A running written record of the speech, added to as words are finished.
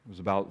was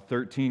about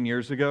 13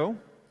 years ago.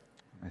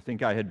 I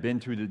think I had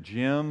been to the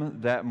gym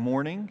that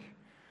morning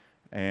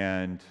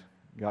and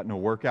gotten a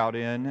workout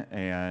in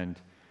and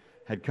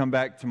had come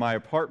back to my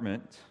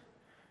apartment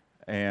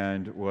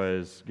and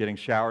was getting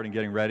showered and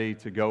getting ready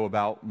to go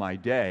about my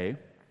day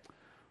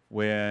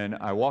when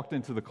I walked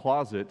into the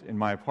closet in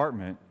my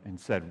apartment and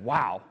said,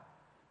 "Wow,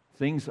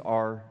 things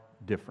are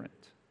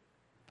different."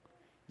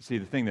 You see,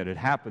 the thing that had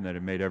happened that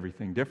had made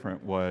everything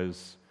different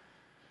was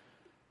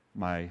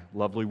my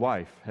lovely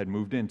wife had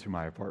moved into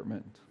my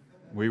apartment.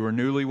 We were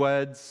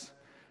newlyweds,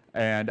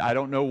 and I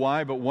don't know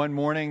why, but one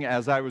morning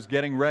as I was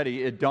getting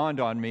ready, it dawned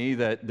on me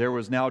that there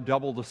was now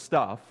double the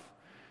stuff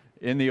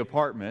in the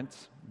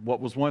apartment.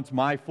 What was once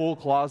my full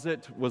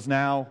closet was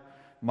now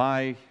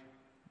my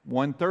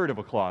 1/3 of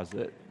a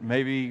closet,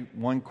 maybe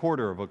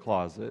 1/4 of a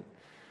closet.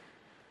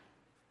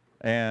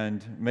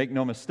 And make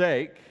no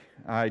mistake,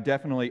 I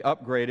definitely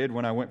upgraded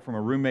when I went from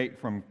a roommate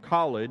from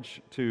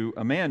college to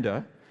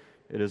Amanda.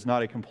 It is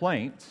not a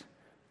complaint,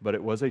 but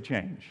it was a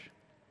change.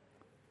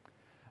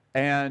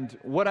 And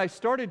what I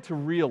started to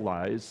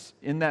realize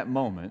in that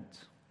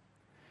moment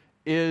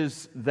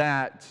is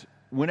that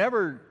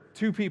whenever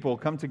two people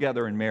come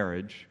together in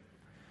marriage,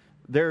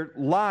 their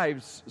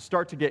lives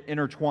start to get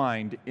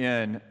intertwined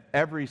in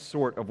every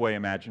sort of way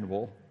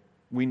imaginable.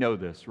 We know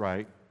this,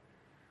 right?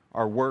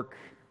 Our work,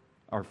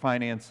 our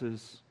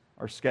finances,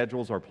 our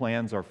schedules, our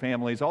plans, our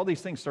families, all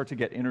these things start to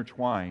get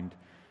intertwined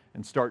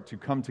and start to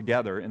come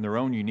together in their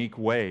own unique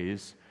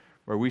ways,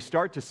 where we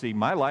start to see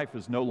my life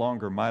is no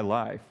longer my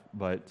life,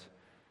 but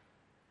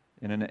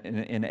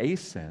in a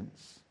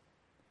sense,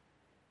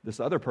 this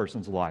other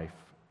person's life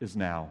is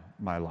now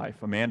my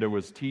life. Amanda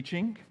was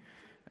teaching,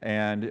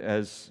 and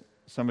as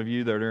some of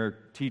you that are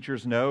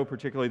teachers know,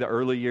 particularly the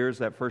early years,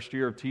 that first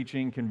year of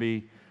teaching can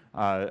be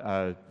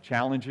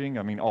challenging.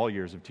 I mean, all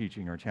years of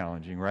teaching are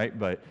challenging, right?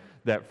 But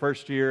that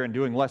first year and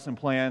doing lesson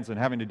plans and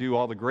having to do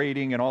all the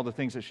grading and all the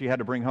things that she had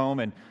to bring home,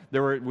 and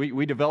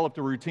we developed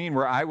a routine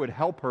where I would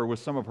help her with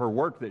some of her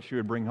work that she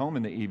would bring home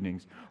in the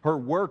evenings. Her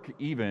work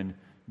even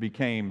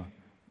became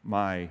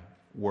my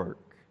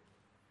work.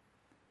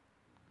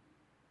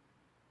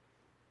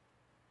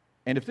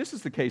 And if this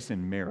is the case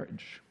in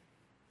marriage,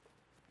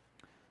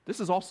 this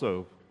is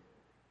also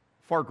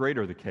far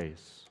greater the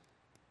case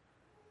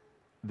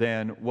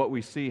than what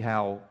we see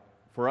how,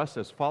 for us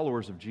as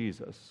followers of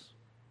Jesus,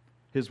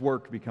 His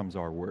work becomes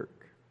our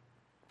work.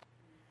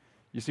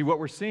 You see, what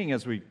we're seeing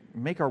as we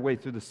make our way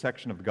through this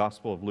section of the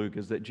Gospel of Luke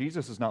is that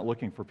Jesus is not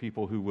looking for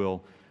people who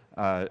will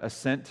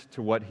assent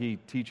to what He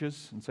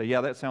teaches and say,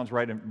 "Yeah, that sounds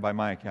right by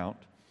my account,"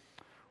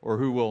 or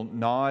who will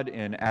nod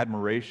in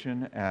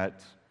admiration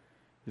at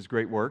His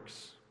great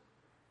works,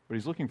 but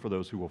He's looking for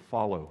those who will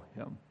follow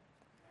Him,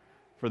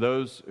 for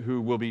those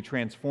who will be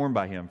transformed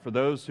by Him, for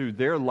those who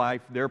their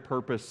life, their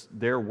purpose,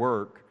 their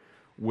work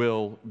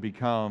will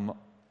become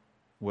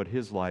what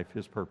His life,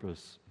 His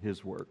purpose,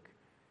 His work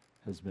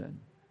has been.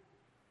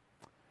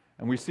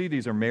 And we see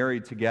these are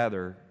married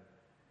together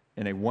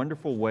in a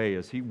wonderful way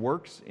as He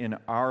works in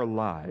our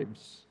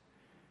lives.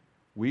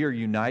 We are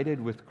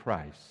united with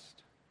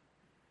Christ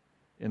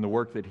in the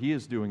work that He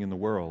is doing in the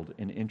world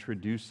in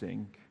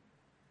introducing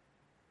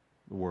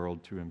the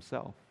world to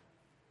Himself.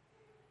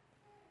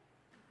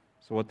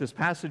 So what this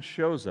passage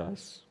shows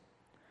us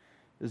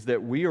is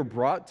that we are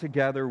brought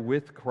together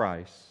with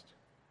Christ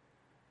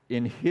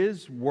in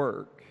His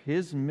work,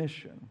 His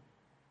mission,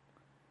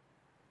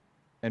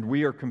 and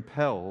we are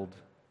compelled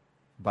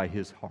by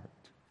His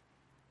heart.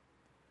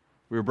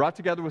 We are brought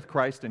together with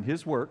Christ in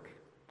His work,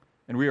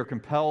 and we are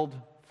compelled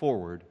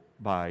forward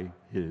by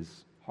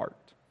His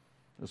heart.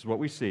 This is what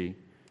we see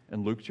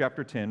in Luke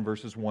chapter 10,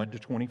 verses 1 to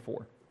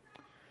 24.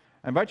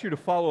 I invite you to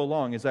follow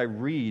along as I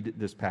read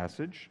this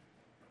passage,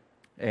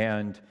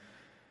 and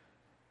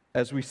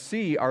as we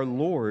see our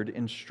Lord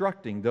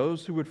instructing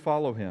those who would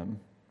follow Him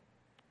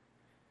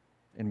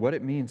and what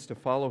it means to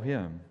follow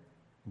Him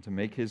and to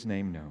make His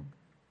name known.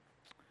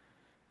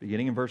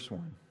 Beginning in verse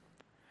 1.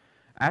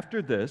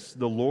 After this,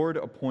 the Lord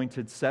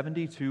appointed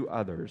 72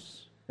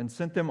 others and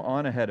sent them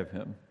on ahead of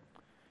Him,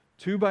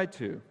 2 by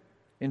 2,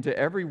 into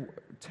every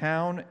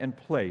town and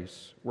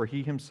place where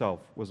He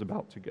Himself was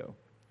about to go.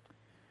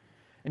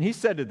 And He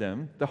said to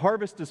them, "The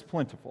harvest is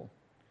plentiful,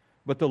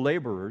 but the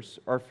laborers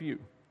are few.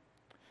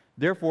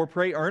 Therefore,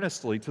 pray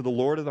earnestly to the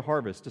Lord of the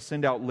harvest to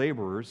send out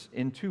laborers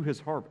into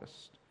His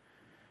harvest.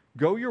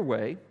 Go your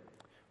way.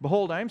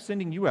 Behold, I am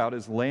sending you out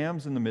as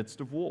lambs in the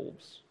midst of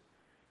wolves.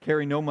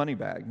 Carry no money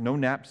bag, no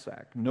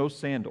knapsack, no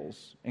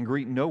sandals, and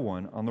greet no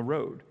one on the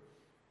road.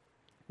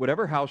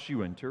 Whatever house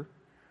you enter,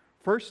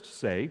 first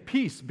say,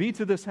 'Peace be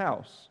to this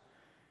house.'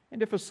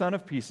 And if a son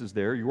of peace is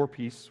there, your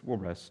peace will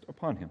rest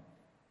upon him.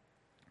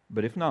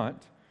 But if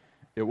not,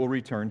 it will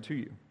return to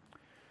you.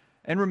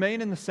 And remain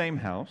in the same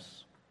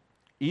house,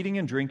 eating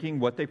and drinking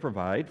what they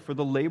provide, for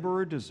the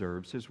laborer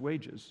deserves his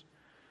wages.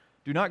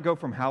 Do not go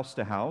from house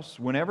to house.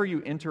 Whenever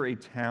you enter a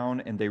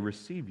town and they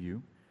receive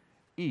you,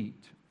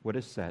 eat what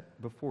is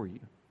set before you.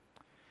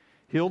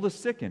 Heal the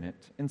sick in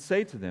it, and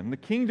say to them, 'The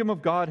kingdom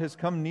of God has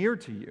come near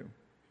to you.'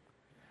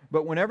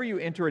 But whenever you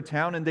enter a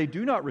town and they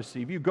do not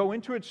receive you, go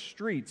into its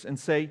streets and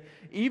say,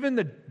 even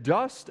the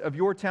dust of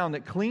your town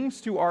that clings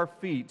to our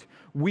feet,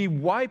 we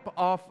wipe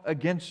off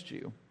against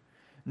you.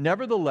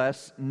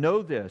 Nevertheless,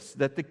 know this,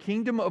 that the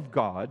kingdom of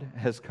God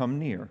has come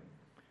near.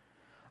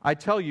 I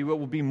tell you, it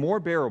will be more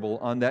bearable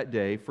on that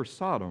day for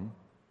Sodom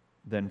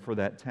than for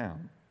that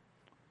town.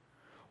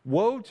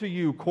 Woe to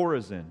you,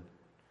 Chorazin!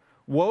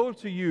 Woe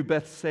to you,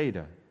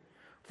 Bethsaida!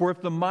 For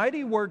if the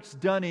mighty works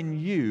done in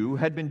you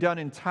had been done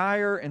in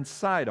Tyre and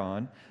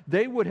Sidon,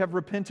 they would have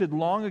repented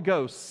long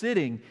ago,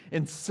 sitting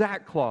in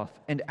sackcloth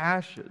and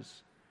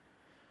ashes.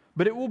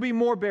 But it will be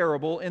more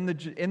bearable in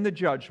the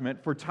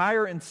judgment for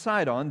Tyre and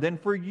Sidon than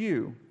for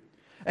you.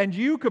 And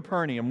you,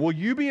 Capernaum, will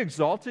you be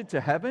exalted to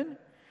heaven?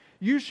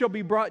 You shall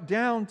be brought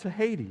down to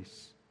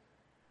Hades.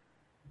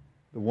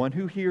 The one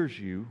who hears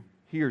you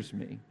hears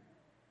me,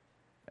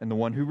 and the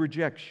one who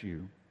rejects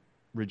you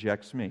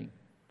rejects me.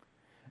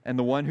 And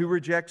the one who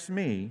rejects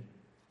me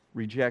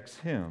rejects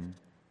him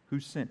who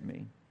sent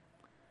me.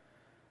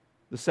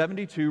 The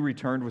 72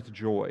 returned with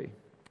joy,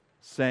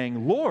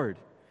 saying, Lord,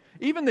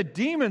 even the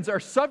demons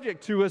are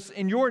subject to us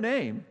in your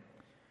name.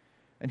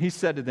 And he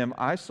said to them,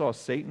 I saw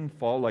Satan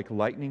fall like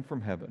lightning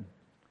from heaven.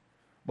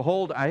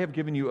 Behold, I have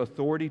given you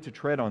authority to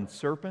tread on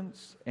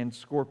serpents and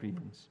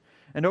scorpions,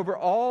 and over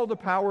all the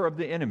power of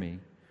the enemy,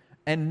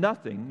 and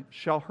nothing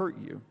shall hurt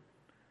you.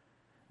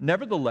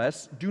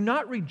 Nevertheless, do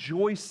not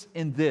rejoice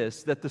in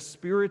this, that the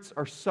spirits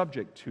are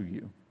subject to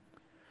you,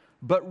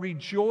 but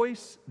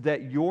rejoice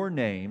that your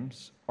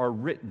names are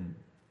written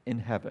in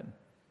heaven.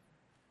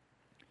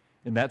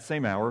 In that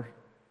same hour,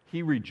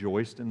 he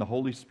rejoiced in the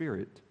Holy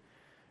Spirit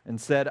and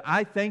said,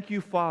 I thank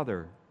you,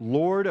 Father,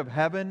 Lord of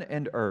heaven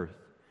and earth,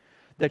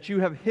 that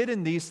you have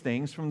hidden these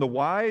things from the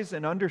wise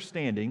and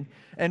understanding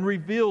and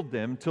revealed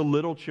them to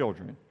little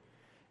children.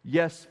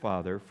 Yes,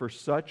 Father, for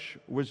such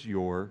was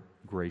your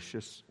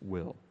gracious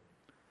will.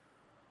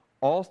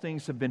 All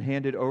things have been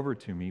handed over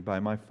to me by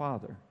my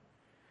Father,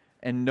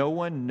 and no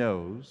one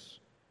knows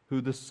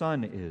who the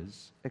Son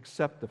is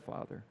except the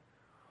Father,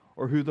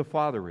 or who the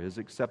Father is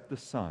except the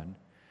Son,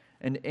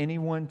 and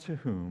anyone to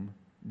whom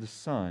the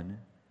Son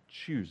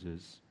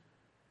chooses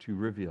to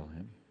reveal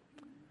him.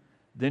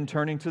 Then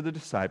turning to the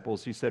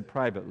disciples, he said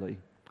privately,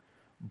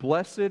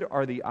 Blessed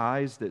are the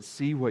eyes that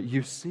see what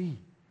you see.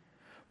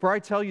 For I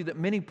tell you that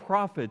many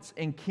prophets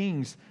and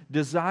kings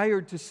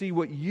desired to see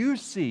what you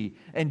see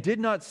and did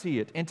not see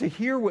it, and to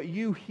hear what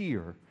you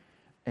hear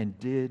and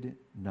did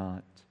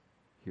not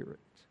hear it.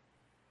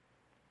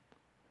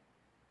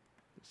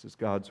 This is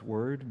God's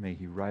word. May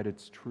He write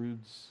its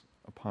truths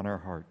upon our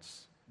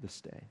hearts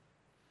this day.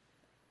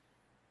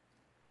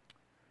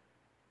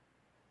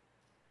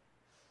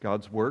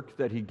 God's work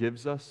that He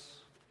gives us,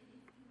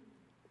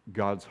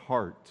 God's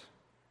heart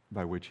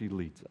by which He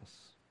leads us.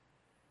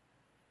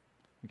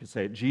 We could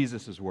say it,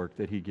 Jesus' work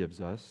that He gives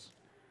us,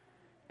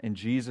 and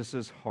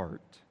Jesus'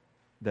 heart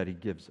that He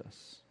gives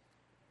us.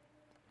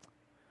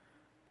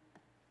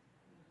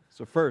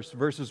 So first,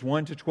 verses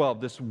 1 to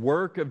 12, this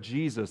work of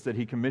Jesus that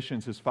He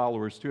commissions His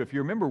followers to. If you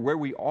remember where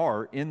we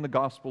are in the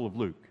Gospel of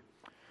Luke,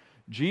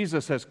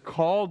 Jesus has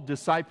called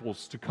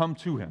disciples to come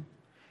to Him.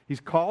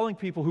 He's calling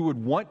people who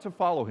would want to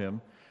follow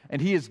Him,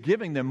 and He is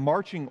giving them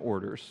marching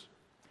orders.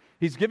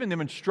 He's giving them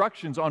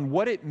instructions on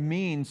what it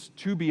means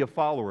to be a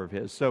follower of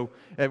His. So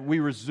we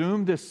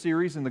resumed this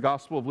series in the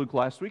Gospel of Luke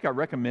last week. I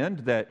recommend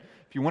that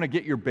if you want to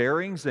get your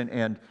bearings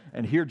and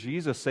hear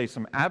Jesus say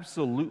some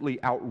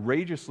absolutely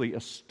outrageously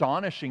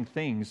astonishing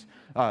things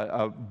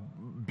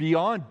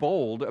beyond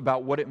bold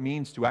about what it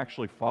means to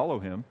actually follow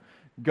Him,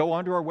 go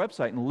onto our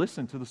website and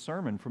listen to the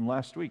sermon from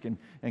last week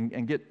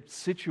and get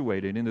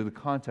situated into the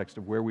context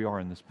of where we are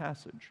in this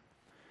passage.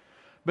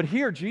 But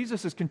here,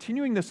 Jesus is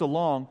continuing this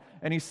along,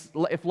 and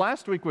if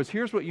last week was,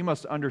 here's what you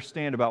must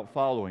understand about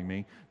following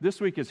me,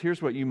 this week is,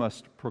 here's what you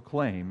must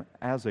proclaim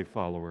as a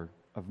follower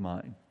of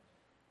mine.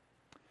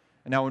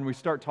 And now when we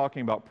start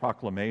talking about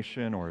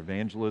proclamation or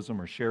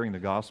evangelism or sharing the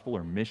gospel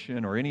or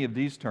mission or any of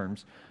these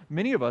terms,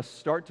 many of us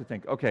start to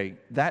think, okay,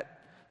 that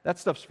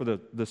stuff's for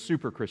the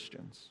super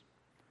Christians.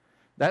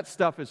 That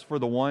stuff is for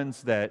the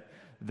ones that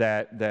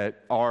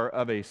are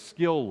of a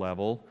skill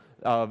level,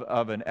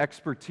 of an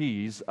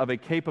expertise, of a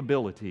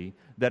capability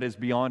that is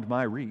beyond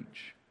my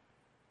reach.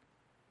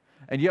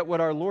 And yet what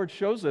our Lord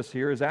shows us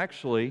here is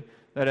actually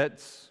that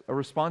it's a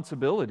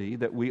responsibility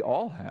that we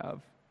all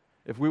have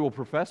if we will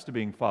profess to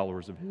being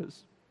followers of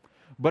His.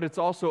 But it's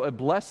also a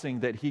blessing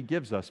that He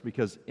gives us,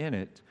 because in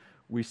it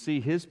we see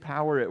His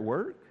power at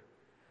work,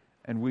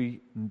 and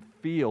we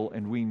feel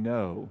and we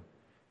know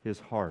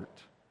His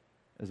heart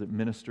as it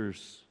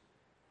ministers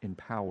in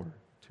power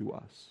to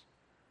us.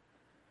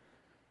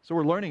 So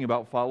we're learning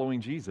about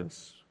following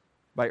Jesus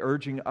by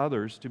urging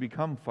others to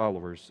become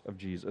followers of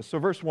Jesus. So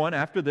verse 1,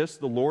 after this,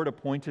 the Lord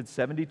appointed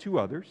 72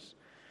 others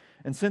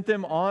and sent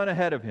them on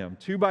ahead of Him,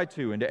 2 by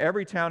 2, into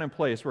every town and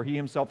place where He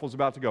Himself was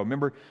about to go.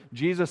 Remember,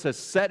 Jesus has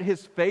set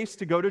His face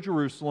to go to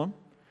Jerusalem,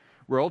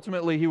 where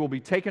ultimately He will be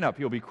taken up.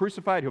 He'll be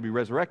crucified, He'll be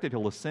resurrected,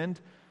 He'll ascend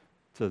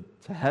to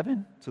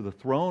heaven, to the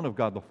throne of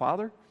God the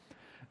Father.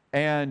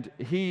 And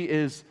he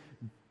is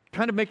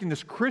kind of making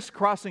this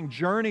crisscrossing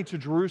journey to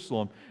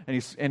Jerusalem, and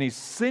he's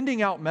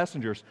sending out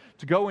messengers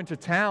to go into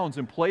towns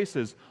and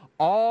places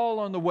all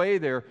on the way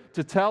there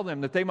to tell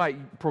them that they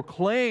might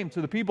proclaim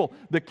to the people,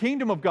 the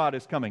kingdom of God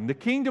is coming, the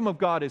kingdom of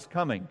God is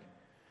coming,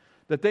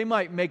 that they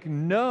might make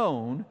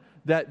known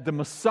that the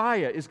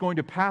Messiah is going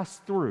to pass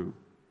through.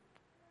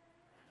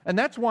 And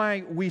that's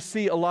why we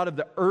see a lot of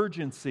the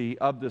urgency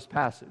of this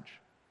passage.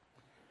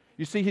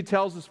 You see, he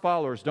tells his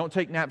followers, don't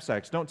take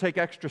knapsacks, don't take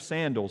extra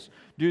sandals,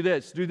 do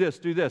this, do this,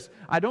 do this.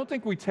 I don't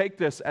think we take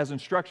this as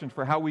instruction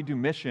for how we do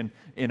mission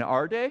in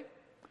our day.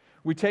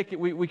 We take it,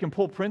 we can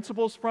pull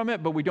principles from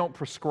it, but we don't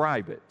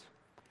prescribe it.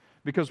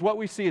 Because what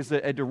we see is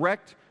a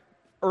direct,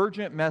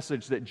 urgent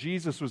message that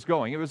Jesus was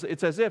going.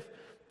 It's as if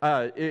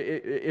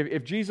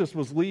Jesus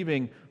was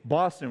leaving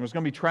Boston, was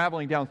going to be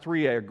traveling down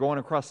 3A or going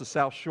across the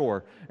South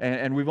Shore,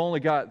 and we've only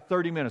got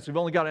 30 minutes, we've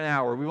only got an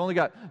hour, we've only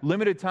got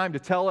limited time to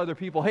tell other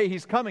people, hey,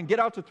 he's coming, get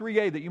out to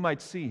 3A that you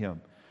might see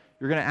him.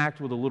 You're going to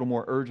act with a little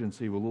more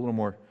urgency, with a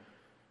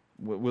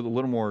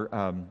little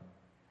more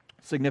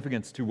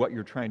significance to what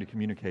you're trying to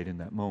communicate in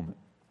that moment.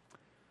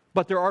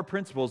 But there are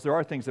principles, there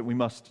are things that we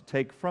must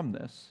take from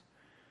this.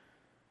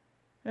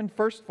 And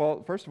first of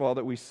all,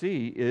 that we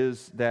see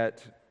is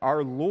that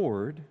our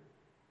Lord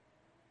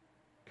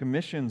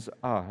commissions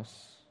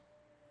us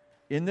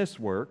in this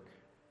work,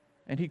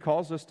 and He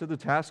calls us to the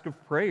task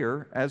of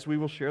prayer as we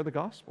will share the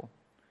gospel.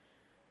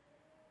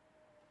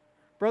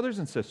 Brothers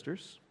and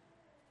sisters,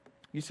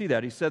 you see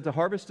that. He said the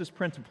harvest is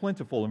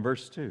plentiful in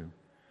verse 2,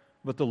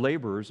 but the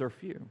laborers are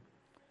few.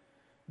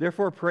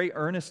 Therefore pray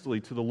earnestly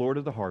to the Lord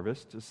of the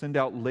harvest to send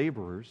out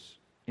laborers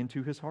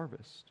into His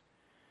harvest.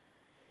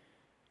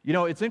 You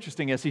know, it's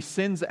interesting, as He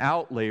sends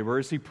out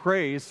laborers, He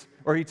prays,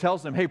 or He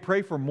tells them, hey,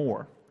 pray for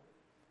more.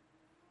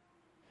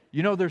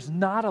 You know, there's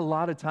not a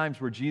lot of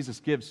times where Jesus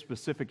gives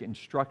specific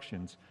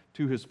instructions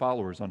to His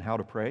followers on how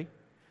to pray.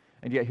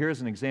 And yet here's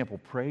an example.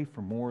 Pray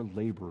for more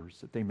laborers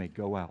that they may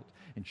go out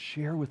and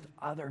share with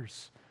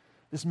others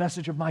this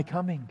message of my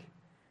coming.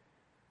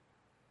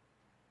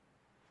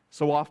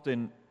 So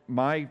often,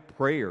 my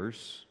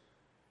prayers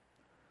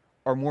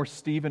are more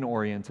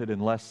Stephen-oriented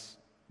and less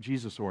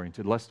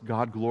Jesus-oriented, less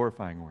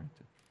God-glorifying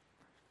oriented.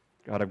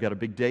 God, I've got a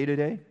big day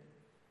today.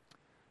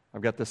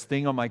 I've got this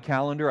thing on my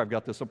calendar. I've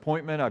got this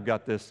appointment. I've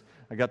got this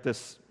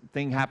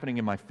thing happening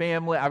in my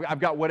family. I've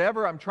got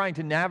whatever I'm trying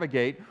to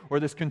navigate, or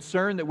this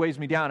concern that weighs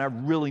me down. I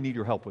really need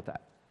your help with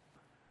that.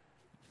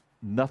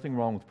 Nothing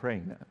wrong with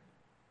praying that.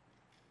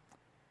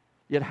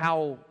 Yet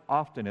how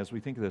often, as we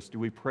think of this, do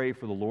we pray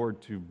for the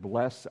Lord to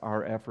bless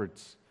our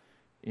efforts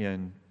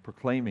in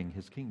proclaiming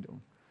His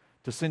kingdom?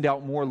 To send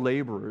out more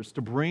laborers,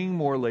 to bring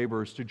more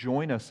laborers to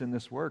join us in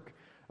this work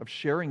of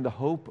sharing the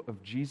hope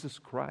of Jesus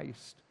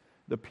Christ,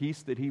 the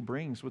peace that He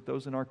brings with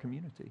those in our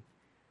community.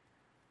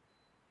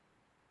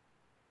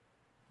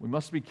 We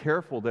must be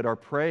careful that our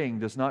praying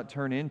does not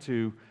turn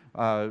into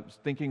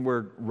thinking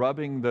we're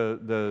rubbing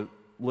the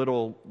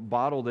little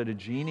bottle that a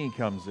genie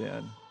comes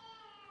in,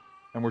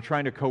 and we're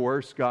trying to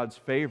coerce God's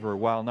favor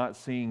while not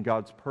seeing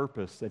God's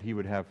purpose that He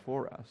would have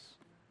for us.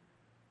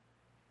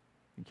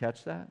 You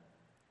catch that?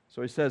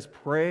 So he says,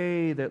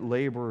 pray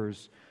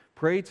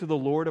to the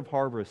Lord of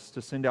harvests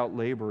to send out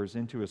laborers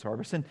into His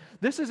harvest. And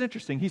this is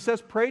interesting. He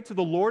says, pray to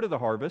the Lord of the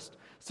harvest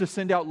to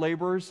send out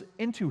laborers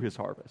into His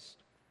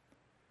harvest.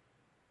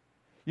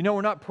 You know,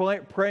 we're not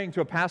praying to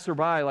a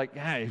passerby like,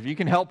 hey, if you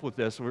can help with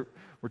this. We're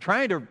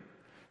trying to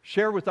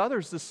share with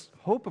others this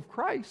hope of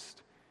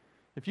Christ.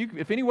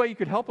 If any way you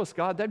could help us,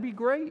 God, that'd be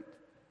great.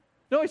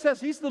 No, he says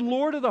He's the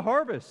Lord of the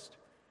harvest.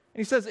 And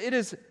he says it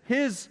is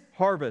His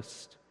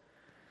harvest.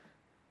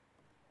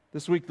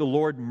 This week, the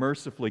Lord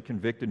mercifully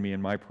convicted me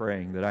in my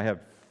praying that I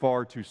have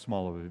far too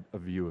small of a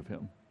view of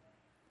Him.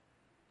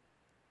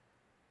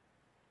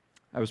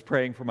 I was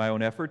praying for my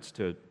own efforts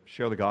to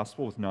share the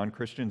gospel with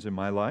non-Christians in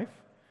my life,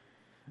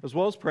 as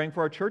well as praying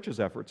for our church's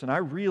efforts, and I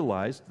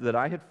realized that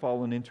I had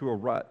fallen into a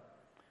rut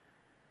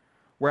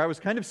where I was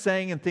kind of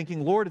saying and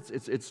thinking, Lord,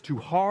 it's too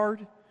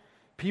hard.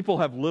 People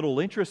have little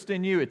interest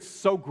in you. It's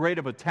so great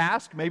of a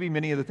task. Maybe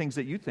many of the things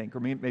that you think, or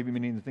maybe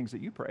many of the things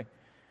that you pray.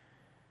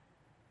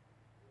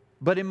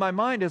 But in my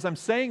mind, as I'm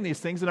saying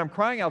these things and I'm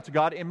crying out to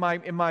God, in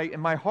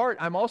my heart,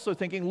 I'm also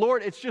thinking,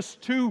 Lord, it's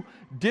just too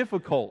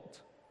difficult.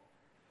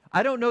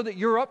 I don't know that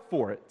you're up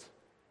for it.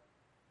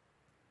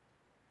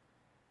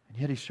 And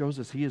yet He shows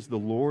us He is the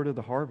Lord of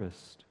the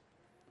harvest.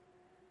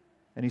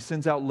 And He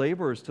sends out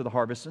laborers to the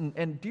harvest.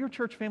 And dear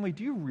church family,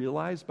 do you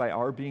realize by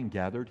our being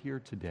gathered here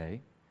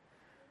today,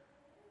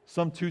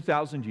 some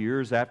 2,000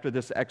 years after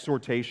this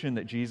exhortation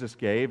that Jesus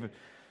gave,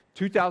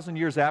 2,000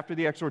 years after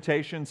the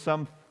exhortation,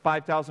 some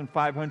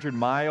 5,500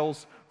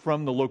 miles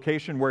from the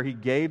location where He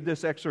gave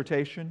this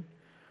exhortation,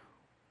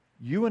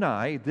 you and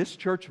I, this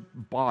church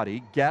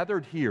body,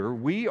 gathered here,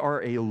 we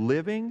are a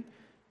living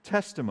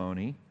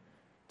testimony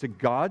to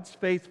God's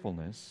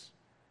faithfulness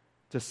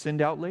to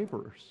send out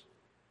laborers.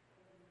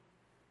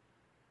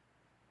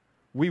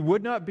 We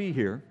would not be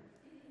here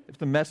if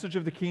the message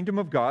of the kingdom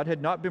of God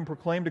had not been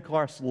proclaimed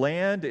across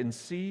land and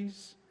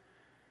seas,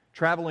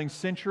 traveling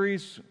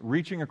centuries,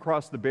 reaching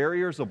across the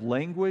barriers of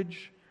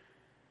language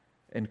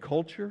and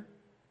culture.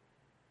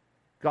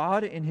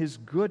 God, in His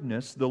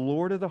goodness, the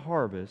Lord of the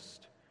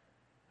harvest,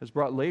 has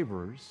brought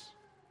laborers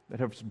that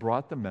have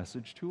brought the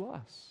message to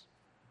us.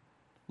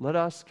 Let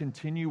us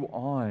continue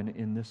on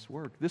in this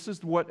work. This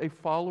is what a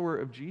follower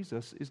of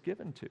Jesus is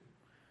given to.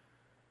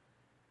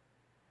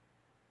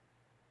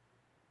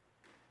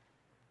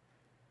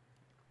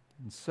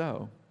 And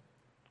so,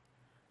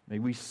 may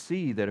we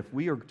see that if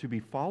we are to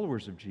be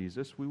followers of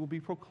Jesus, we will be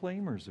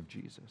proclaimers of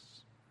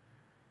Jesus.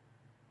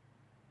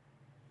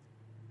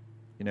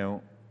 You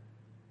know,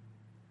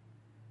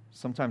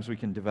 sometimes we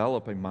can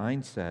develop a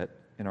mindset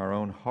in our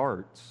own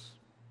hearts,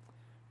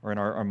 or in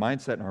our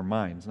mindset in our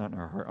minds, not in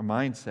our heart, a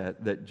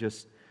mindset that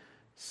just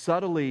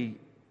subtly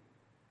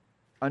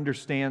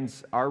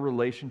understands our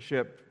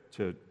relationship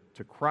to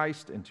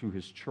Christ and to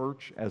His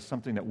church as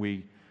something that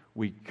we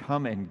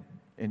come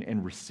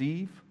and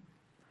receive,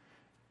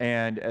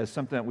 and as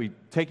something that we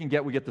take and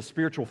get. We get the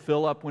spiritual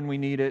fill up when we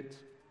need it.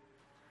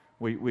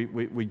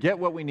 We get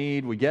what we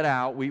need, we get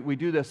out, we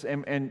do this,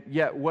 and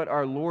yet what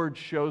our Lord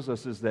shows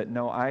us is that,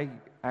 no, I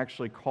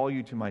actually call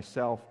you to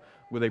myself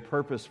with a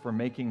purpose for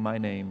making my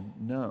name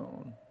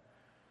known.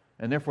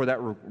 And therefore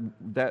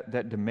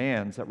that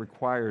demands, that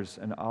requires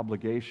an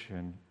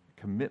obligation,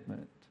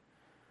 commitment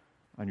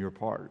on your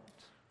part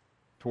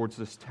towards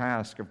this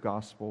task of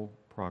gospel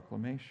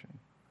proclamation.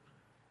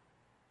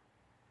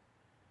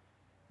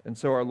 And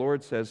so our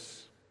Lord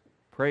says,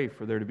 pray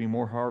for there to be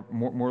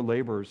more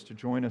laborers to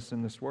join us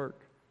in this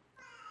work.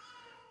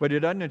 But He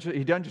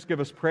doesn't just give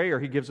us prayer,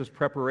 He gives us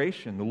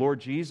preparation. The Lord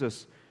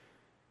Jesus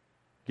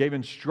gave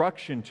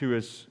instruction to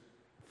His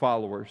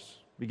followers.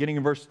 Beginning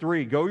in verse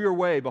 3, go your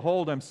way,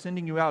 behold, I'm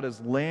sending you out as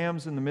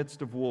lambs in the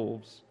midst of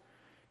wolves.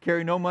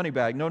 Carry no money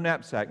bag, no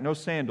knapsack, no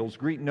sandals,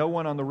 greet no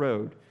one on the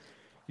road.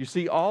 You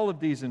see all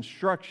of these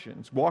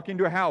instructions. Walk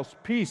into a house,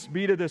 peace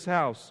be to this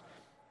house.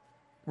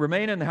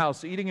 Remain in the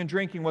house, eating and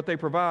drinking what they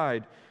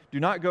provide. Do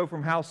not go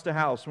from house to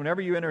house.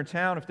 Whenever you enter a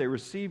town, if they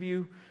receive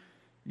you,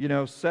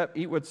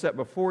 eat what's set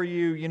before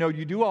you.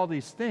 You do all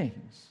these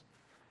things.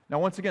 Now,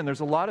 once again,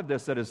 there's a lot of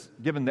this that is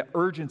given the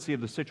urgency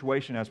of the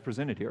situation as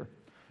presented here.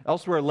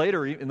 Elsewhere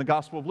later in the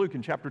Gospel of Luke,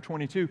 in chapter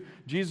 22,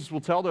 Jesus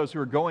will tell those who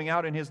are going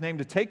out in His name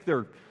to take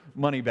their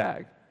money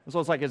bag.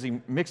 So it's like, is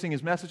He mixing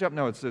His message up?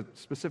 No, it's a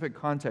specific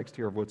context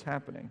here of what's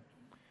happening.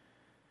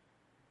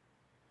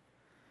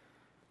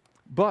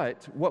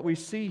 But what we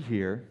see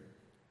here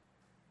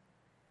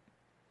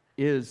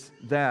is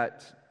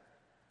that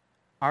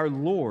our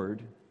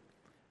Lord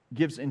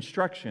gives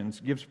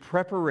instructions, gives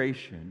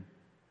preparation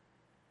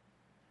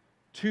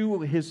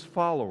to His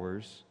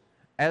followers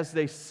as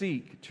they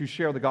seek to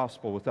share the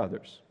gospel with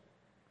others.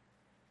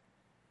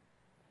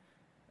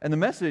 And the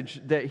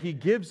message that He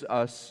gives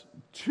us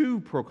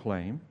to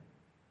proclaim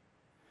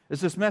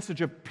is this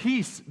message of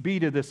peace be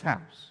to this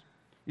house.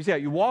 You see how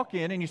you walk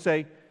in and you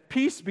say,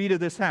 peace be to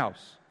this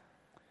house.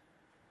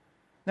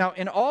 Now,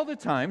 in all the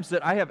times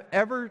that I have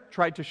ever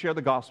tried to share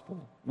the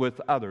gospel with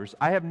others,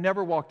 I have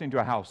never walked into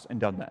a house and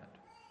done that.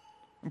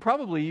 And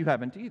probably you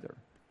haven't either.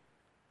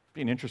 It'd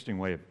be an interesting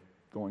way of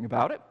going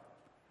about it.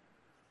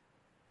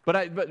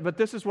 But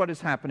this is what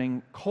is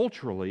happening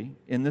culturally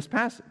in this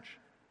passage.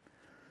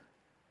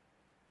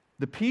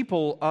 The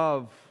people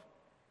of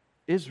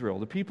Israel,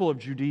 the people of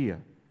Judea,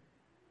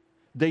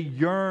 they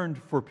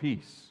yearned for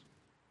peace.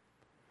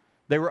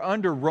 They were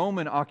under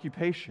Roman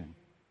occupation.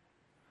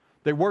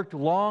 They worked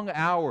long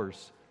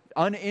hours,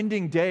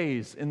 unending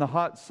days in the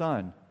hot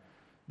sun.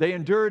 They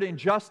endured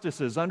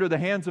injustices under the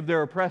hands of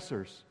their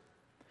oppressors.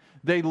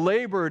 They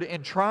labored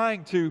in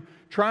trying to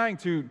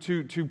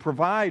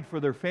provide for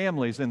their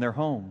families and their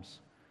homes.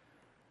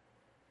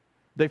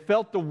 They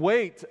felt the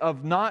weight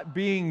of not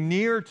being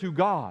near to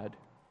God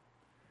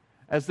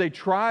as they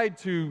tried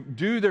to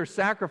do their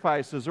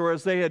sacrifices, or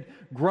as they had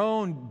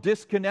grown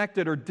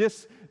disconnected or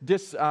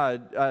distanced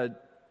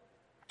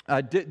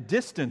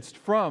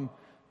from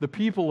the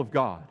people of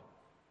God.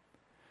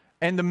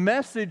 And the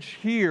message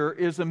here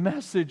is a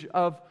message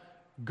of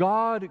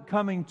God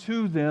coming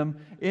to them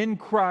in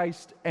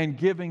Christ and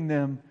giving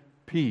them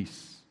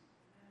peace.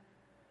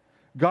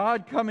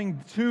 God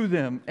coming to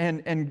them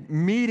and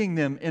meeting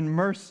them in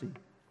mercy.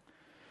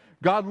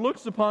 God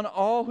looks upon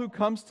all who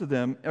comes to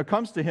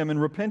Him in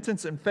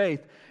repentance and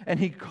faith, and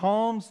He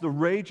calms the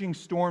raging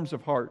storms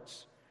of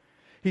hearts.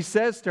 He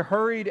says to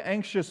hurried,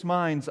 anxious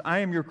minds, I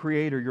am your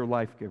Creator, your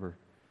life giver,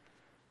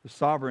 the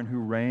sovereign who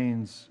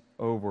reigns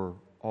over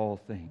all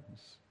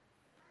things.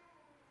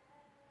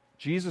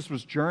 Jesus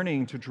was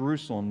journeying to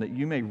Jerusalem that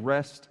you may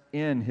rest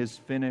in His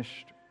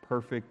finished,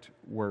 perfect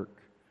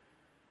work.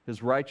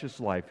 His righteous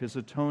life, His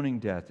atoning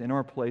death, in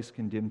our place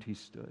condemned He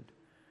stood.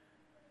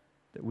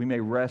 That we may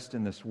rest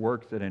in this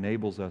work that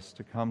enables us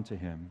to come to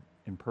Him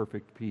in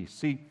perfect peace.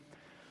 See,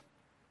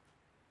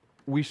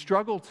 we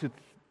struggle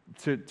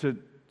to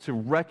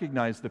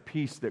recognize the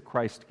peace that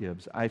Christ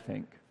gives, I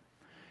think.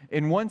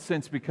 In one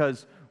sense,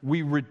 because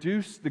we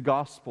reduce the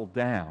gospel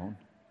down,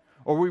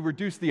 or we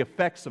reduce the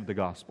effects of the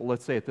gospel.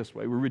 Let's say it this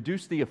way. We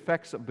reduce the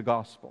effects of the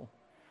gospel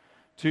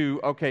to,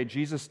 okay,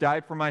 Jesus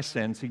died for my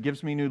sins. He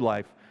gives me new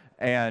life.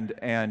 And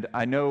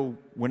I know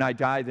when I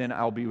die, then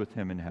I'll be with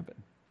him in heaven.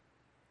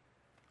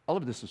 All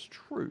of this is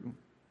true,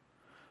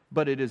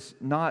 but it is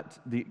not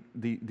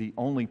the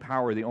only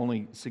power, the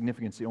only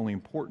significance, the only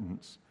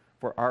importance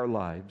for our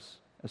lives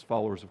as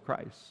followers of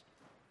Christ.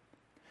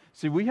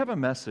 See, we have a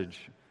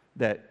message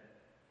that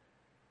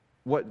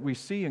what we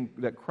see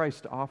that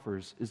Christ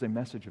offers is a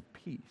message of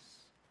peace.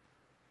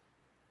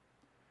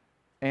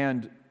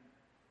 And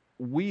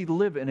we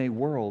live in a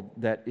world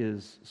that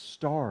is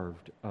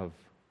starved of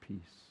peace.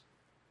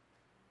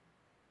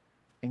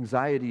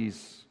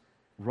 Anxieties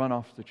run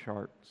off the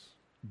charts.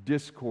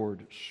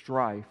 Discord,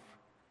 strife,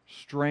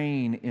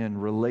 strain in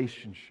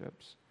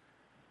relationships,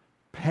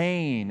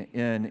 pain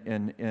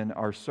in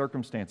our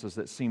circumstances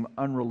that seem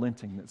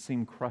unrelenting, that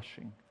seem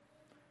crushing.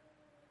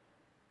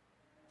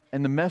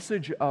 And the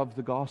message of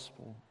the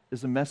gospel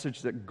is a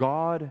message that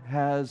God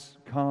has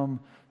come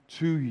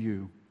to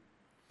you.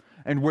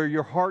 And where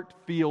your heart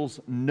feels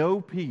no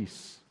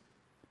peace,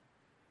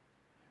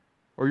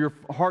 or your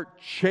heart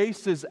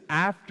chases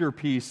after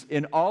peace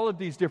in all of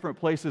these different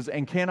places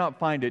and cannot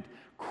find it,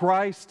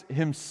 Christ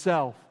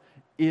himself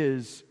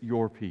is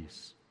your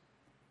peace.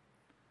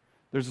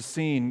 There's a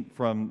scene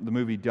from the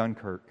movie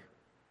Dunkirk,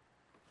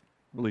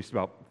 released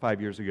about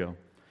 5 years ago,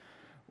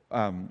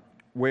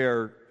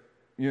 where,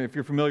 if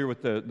you're familiar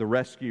with the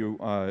rescue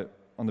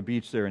on the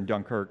beach there in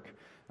Dunkirk,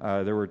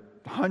 there were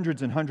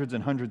hundreds and hundreds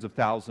and hundreds of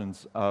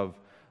thousands of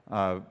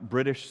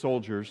British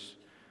soldiers,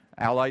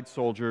 Allied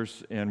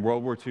soldiers in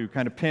World War II,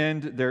 kind of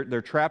pinned.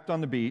 They're trapped on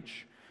the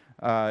beach,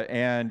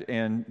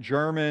 and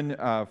German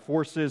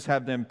forces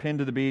have them pinned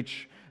to the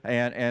beach,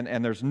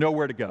 and there's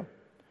nowhere to go.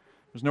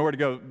 There's nowhere to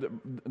go.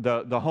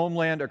 The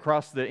homeland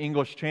across the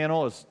English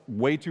Channel is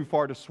way too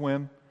far to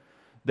swim.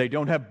 They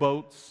don't have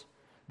boats.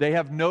 They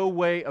have no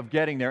way of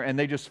getting there, and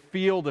they just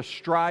feel the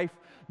strife.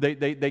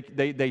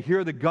 They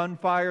hear the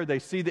gunfire. They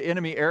see the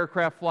enemy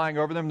aircraft flying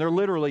over them. They're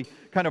literally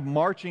kind of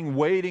marching,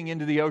 wading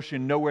into the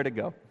ocean, nowhere to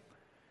go.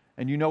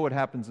 And you know what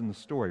happens in the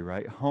story,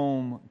 right?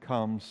 Home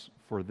comes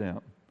for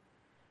them.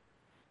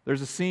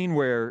 There's a scene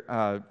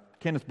where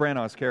Kenneth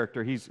Branagh's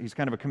character, he's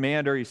kind of a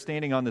commander. He's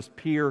standing on this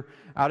pier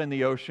out in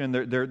the ocean.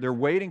 They're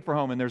waiting for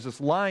home, and there's this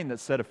line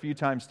that's said a few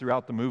times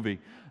throughout the movie.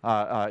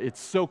 It's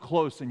so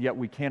close, and yet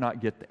we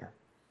cannot get there.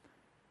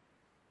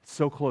 It's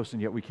so close,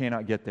 and yet we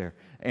cannot get there.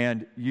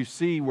 And you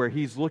see where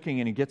he's looking,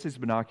 and he gets his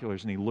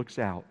binoculars, and he looks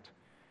out.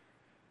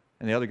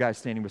 And the other guy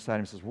standing beside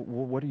him says,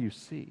 well, what do you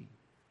see?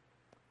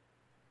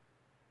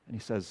 And he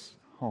says,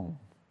 home.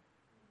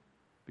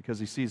 Because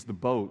he sees the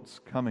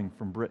boats coming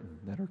from Britain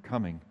that are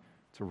coming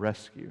to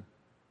rescue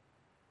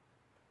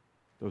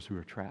those who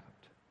are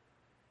trapped.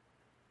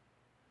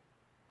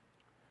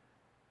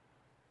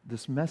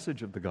 This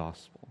message of the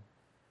gospel,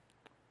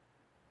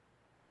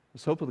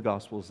 this hope of the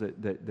gospel is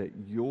that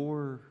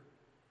your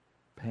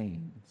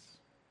pains,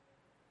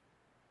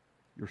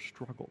 your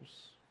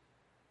struggles,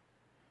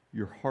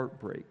 your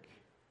heartbreak,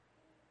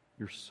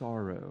 your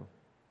sorrow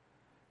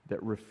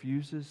that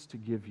refuses to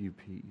give you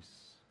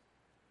peace,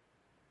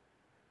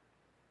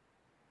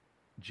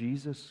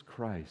 Jesus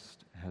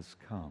Christ has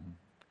come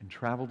and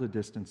traveled a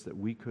distance that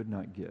we could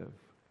not give,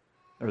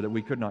 or that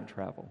we could not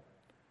travel.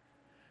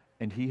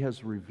 And he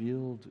has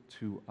revealed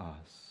to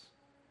us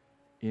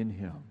in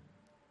him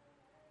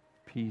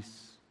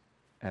peace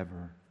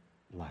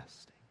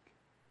everlasting.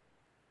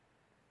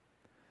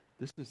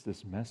 This is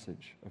this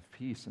message of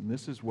peace, and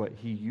this is what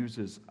he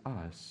uses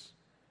us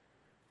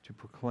to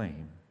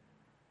proclaim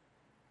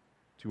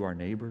to our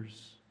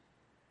neighbors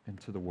and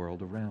to the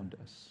world around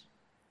us.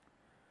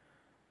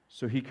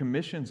 So he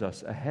commissions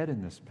us ahead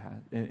in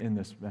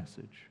this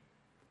message.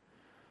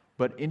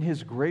 But in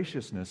his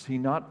graciousness, he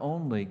not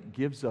only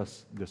gives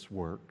us this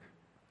work,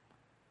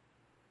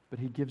 but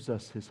he gives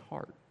us his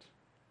heart.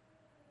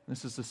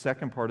 This is the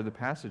second part of the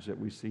passage that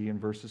we see in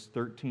verses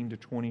 13 to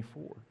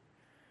 24.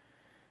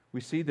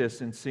 We see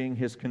this in seeing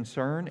his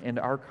concern and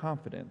our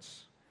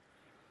confidence.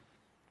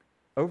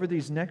 Over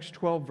these next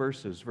 12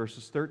 verses,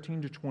 verses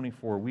 13 to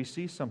 24, we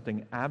see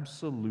something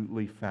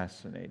absolutely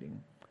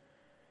fascinating.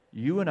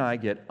 You and I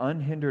get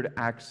unhindered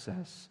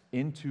access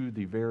into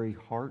the very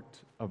heart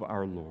of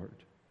our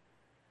Lord.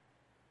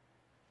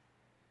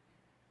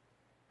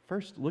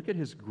 First, look at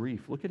his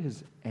grief. Look at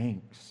his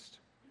angst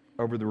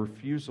over the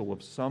refusal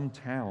of some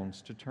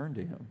towns to turn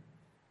to him.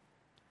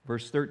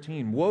 Verse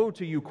 13, woe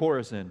to you,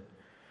 Chorazin!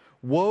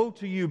 Woe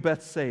to you,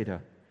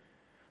 Bethsaida!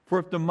 For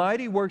if the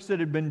mighty works that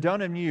had been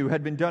done in you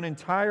had been done in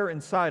Tyre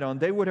and Sidon,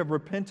 they would have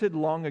repented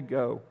long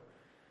ago,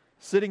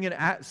 sitting in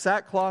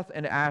sackcloth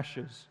and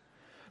ashes.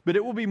 But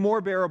it will be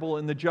more bearable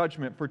in the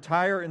judgment for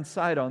Tyre and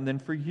Sidon than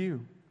for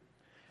you.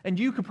 And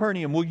you,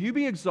 Capernaum, will you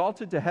be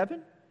exalted to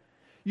heaven?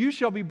 You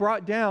shall be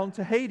brought down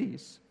to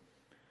Hades.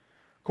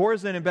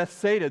 Chorazin and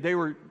Bethsaida, they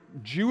were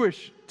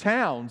Jewish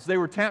towns. They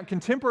were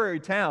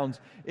contemporary towns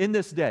in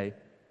this day.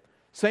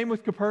 Same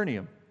with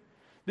Capernaum.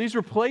 These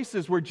were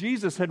places where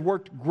Jesus had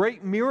worked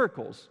great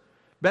miracles.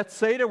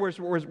 Bethsaida was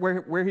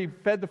where he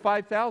fed the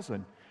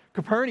 5,000.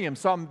 Capernaum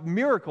saw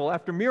miracle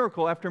after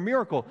miracle after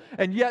miracle,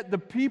 and yet the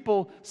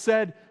people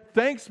said,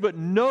 "Thanks, but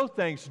no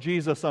thanks,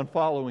 Jesus, on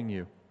following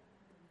you.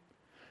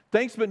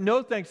 Thanks, but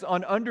no thanks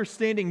on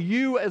understanding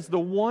you as the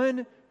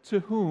one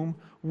to whom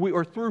we,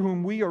 or through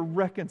whom we are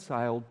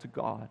reconciled to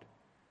God.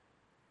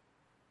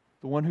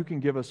 The one who can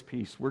give us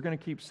peace. We're going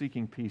to keep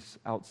seeking peace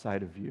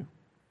outside of you."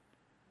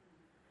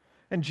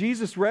 And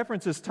Jesus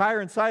references Tyre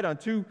and Sidon,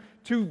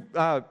 two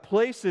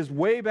places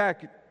way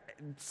back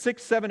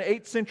 6, 7,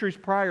 8 centuries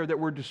prior that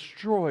were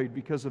destroyed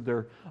because of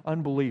their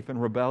unbelief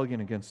and rebellion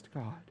against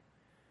God.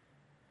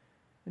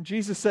 And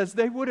Jesus says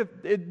they would have,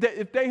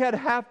 if they had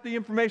half the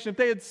information, if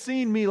they had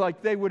seen me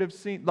like they would have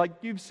seen, like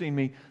you've seen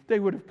me, they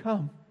would have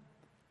come.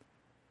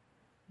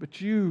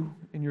 But you,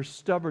 in your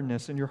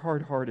stubbornness and your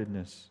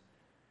hard-heartedness,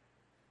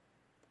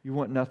 you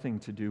want nothing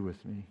to do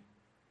with me.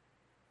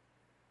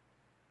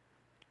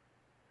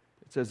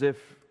 It's as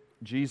if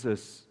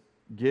Jesus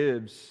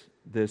gives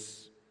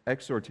this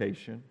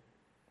exhortation,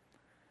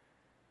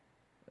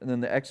 and then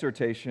the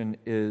exhortation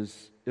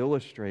is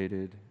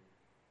illustrated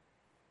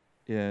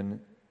in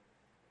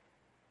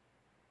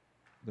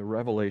the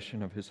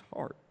revelation of his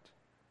heart.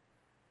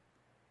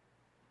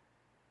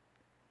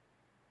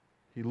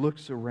 He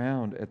looks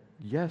around at,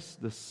 yes,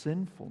 the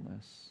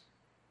sinfulness,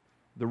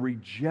 the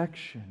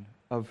rejection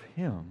of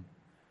him,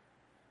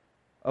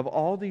 of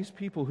all these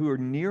people who are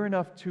near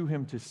enough to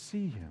him to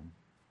see him,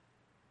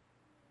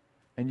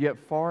 and yet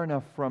far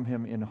enough from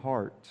him in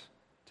heart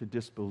to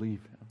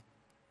disbelieve him.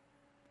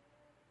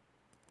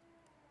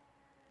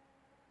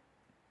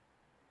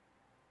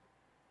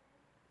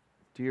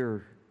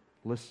 Dear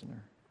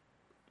listener,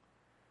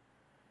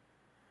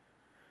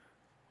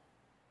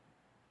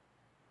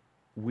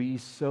 we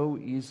so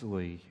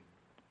easily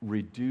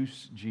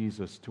reduce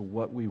Jesus to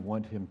what we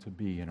want him to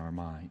be in our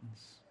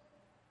minds,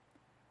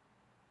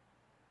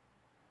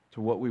 to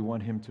what we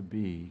want him to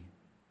be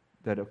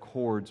that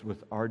accords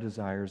with our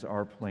desires,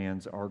 our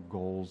plans, our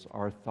goals,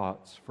 our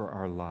thoughts for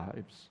our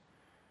lives.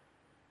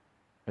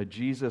 A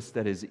Jesus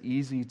that is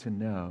easy to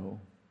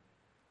know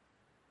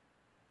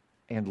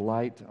and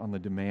light on the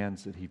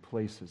demands that he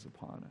places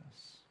upon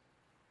us.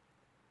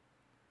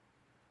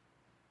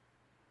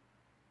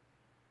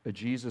 A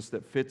Jesus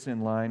that fits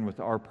in line with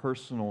our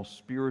personal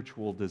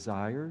spiritual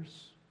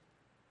desires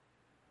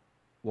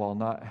while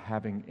not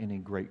having any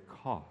great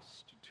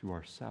cost to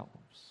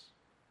ourselves.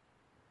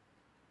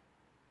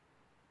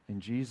 And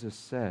Jesus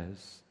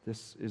says,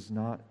 "This is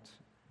not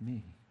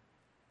me."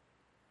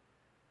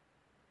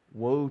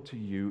 Woe to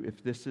you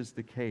if this is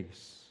the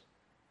case.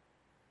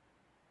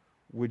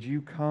 Would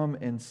you come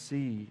and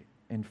see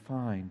and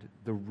find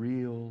the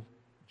real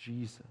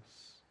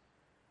Jesus?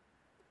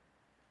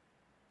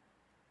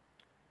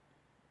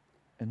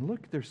 And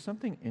look, there's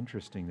something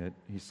interesting that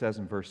he says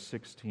in verse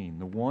 16.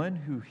 The one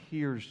who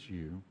hears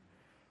you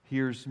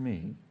hears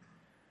me,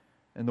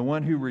 and the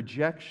one who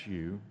rejects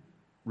you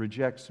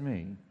rejects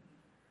me.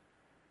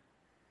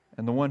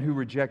 And the one who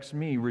rejects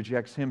me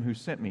rejects him who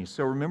sent me.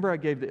 So remember I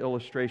gave the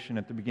illustration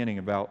at the beginning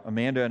about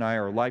Amanda and I,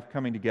 our life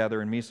coming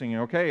together, and me saying,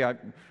 okay,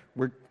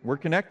 we're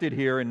connected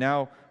here, and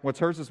now what's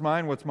hers is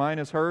mine, what's mine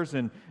is hers,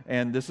 and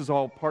this is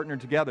all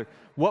partnered together.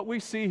 What we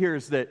see here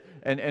is that,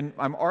 and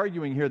I'm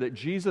arguing here that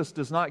Jesus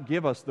does not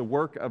give us the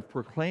work of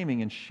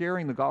proclaiming and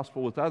sharing the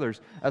gospel with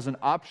others as an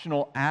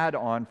optional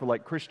add-on for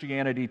like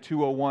Christianity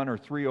 201 or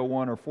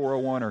 301 or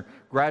 401 or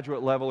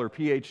graduate level or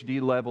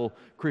PhD level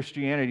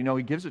Christianity. No,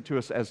 he gives it to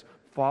us as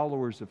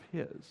followers of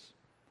his.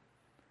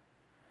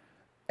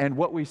 And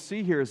what we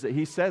see here is that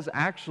he says,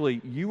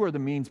 actually, you are the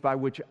means by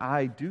which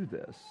I do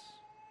this.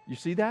 You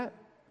see that?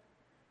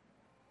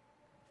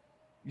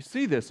 You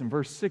see this in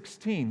verse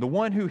 16. The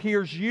one who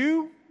hears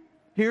you,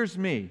 hears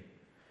me.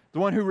 The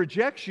one who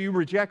rejects you,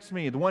 rejects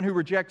me. The one who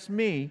rejects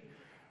me,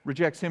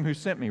 rejects him who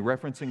sent me,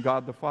 referencing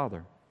God the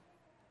Father.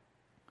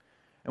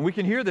 And we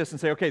can hear this and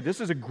say, okay,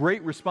 this is a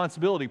great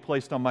responsibility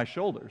placed on my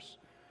shoulders.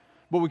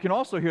 But we can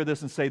also hear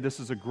this and say, this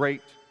is a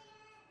great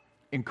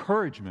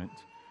encouragement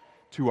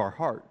to our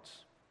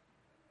hearts.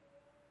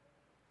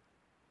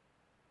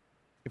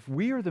 If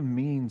we are the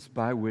means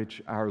by which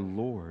our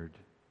Lord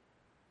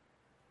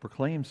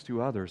proclaims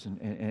to others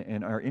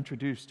and are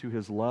introduced to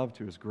his love,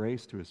 to his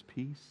grace, to his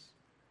peace,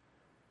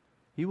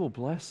 he will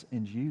bless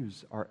and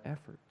use our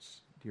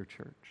efforts, dear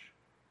church.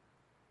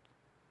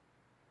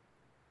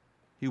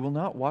 He will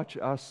not watch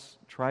us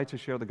try to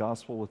share the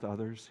gospel with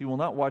others. He will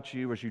not watch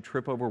you as you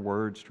trip over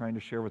words trying to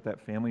share with that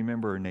family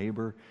member or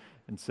neighbor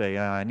and say,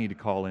 I need to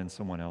call in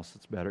someone else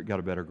that's better, got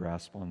a better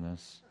grasp on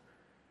this.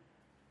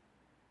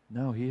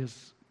 No, he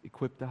has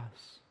equipped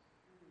us.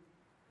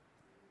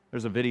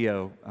 There's a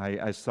video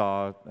I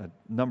saw a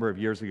number of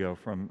years ago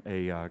from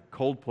a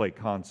Coldplay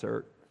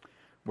concert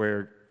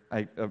where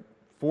 4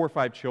 or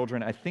 5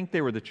 children, I think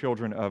they were the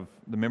children of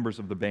the members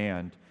of the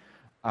band,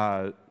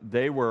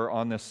 they were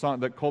on this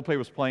song that Coldplay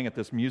was playing at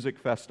this music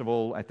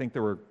festival. I think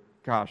there were,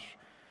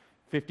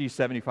 50,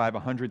 75,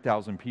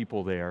 100,000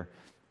 people there.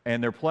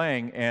 And they're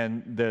playing,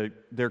 and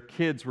their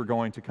kids were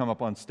going to come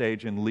up on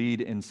stage and lead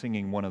in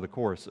singing one of the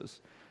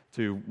choruses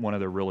to one of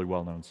their really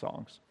well-known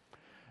songs.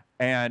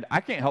 And I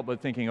can't help but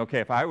thinking,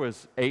 okay, if I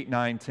was 8,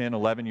 9, 10,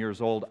 11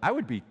 years old, I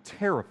would be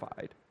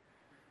terrified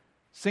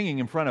singing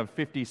in front of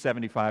 50,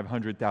 75,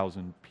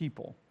 100,000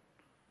 people.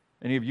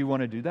 Any of you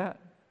want to do that?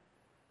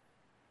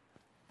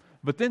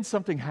 But then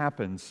something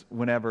happens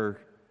whenever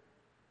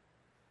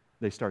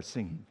they start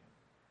singing.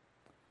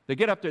 They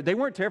get up there. They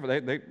weren't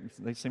terrified.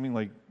 They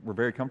seemingly were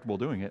very comfortable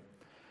doing it.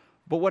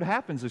 But what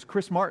happens is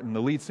Chris Martin,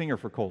 the lead singer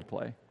for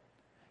Coldplay,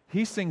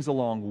 he sings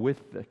along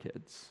with the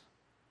kids.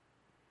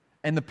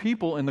 And the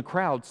people in the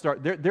crowd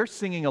they're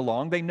singing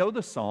along. They know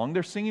the song.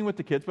 They're singing with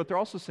the kids, but they're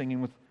also singing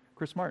with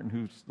Chris Martin,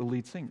 who's the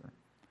lead singer.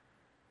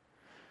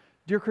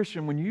 Dear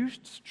Christian, when you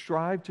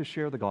strive to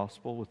share the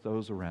gospel with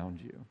those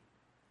around you,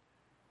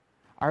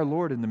 our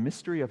Lord, in the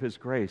mystery of His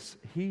grace,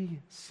 He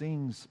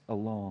sings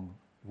along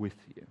with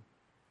you.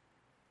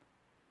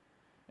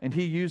 And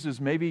He uses,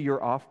 maybe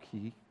you're off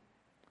key,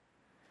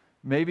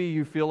 maybe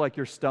you feel like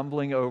you're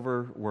stumbling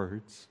over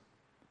words.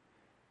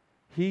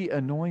 He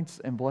anoints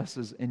and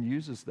blesses and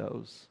uses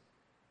those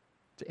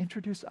to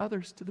introduce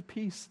others to the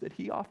peace that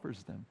He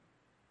offers them.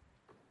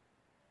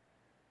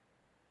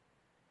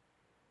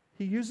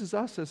 He uses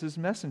us as His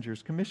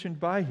messengers, commissioned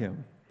by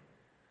Him.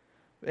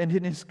 And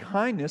in His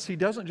kindness, He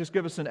doesn't just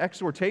give us an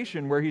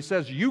exhortation where He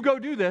says, you go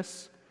do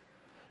this.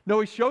 No,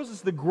 He shows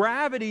us the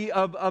gravity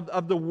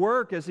of the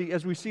work as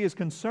we see His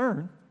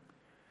concern.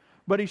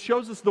 But He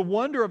shows us the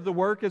wonder of the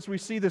work as we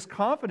see this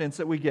confidence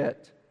that we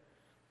get.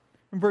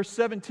 In verse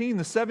 17,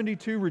 the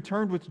 72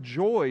 returned with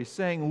joy,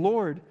 saying,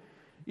 Lord,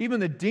 even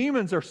the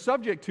demons are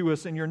subject to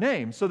us in your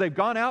name. So they've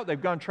gone out,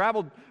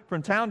 traveled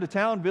from town to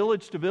town,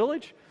 village to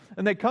village,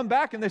 and they come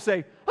back and they say,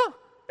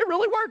 it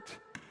really worked.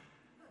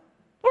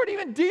 Lord,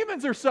 even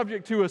demons are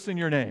subject to us in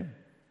your name.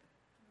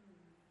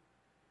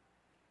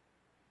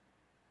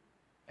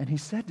 And He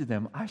said to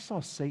them, I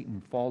saw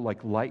Satan fall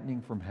like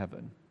lightning from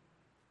heaven.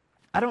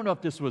 I don't know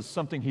if this was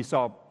something He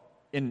saw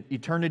in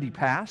eternity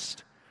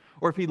past,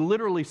 or if He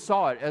literally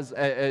saw it as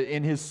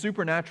in His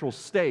supernatural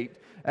state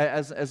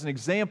as an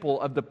example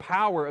of the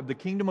power of the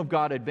kingdom of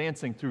God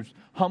advancing through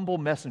humble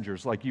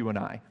messengers like you and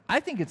I. I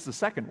think it's the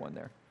second one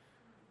there.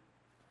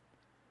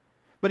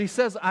 But He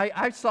says,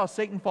 I saw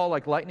Satan fall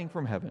like lightning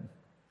from heaven.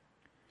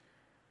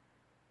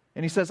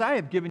 And He says, I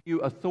have given you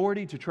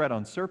authority to tread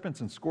on serpents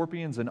and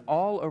scorpions and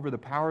all over the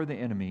power of the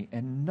enemy,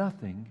 and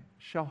nothing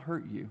shall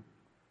hurt you.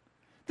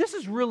 This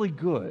is really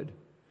good.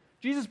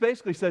 Jesus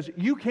basically says,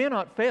 you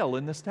cannot fail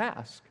in this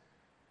task.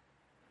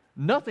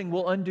 Nothing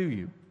will undo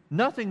you.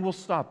 Nothing will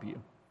stop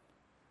you.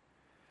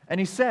 And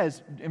He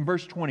says in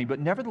verse 20, but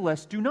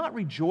nevertheless, do not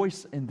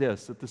rejoice in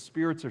this, that the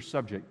spirits are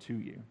subject to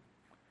you,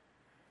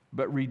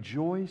 but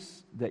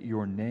rejoice that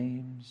your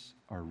names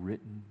are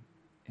written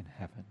in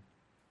heaven.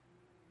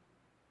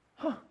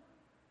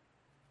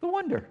 The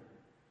wonder.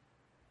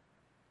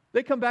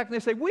 They come back and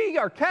they say, we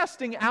are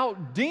casting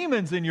out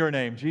demons in your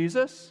name,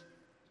 Jesus.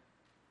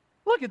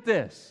 Look at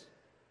this.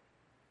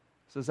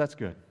 He says, that's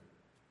good.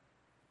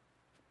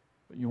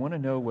 But you want to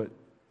know what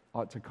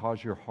ought to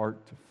cause your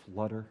heart to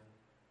flutter?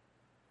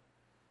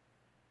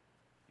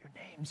 Your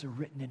names are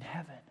written in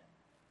heaven.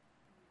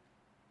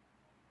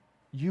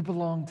 You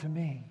belong to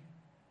me.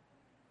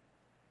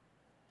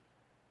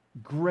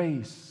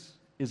 Grace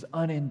is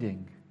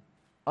unending,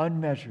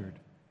 unmeasured,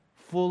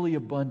 fully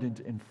abundant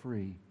and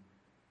free,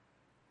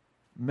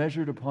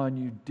 measured upon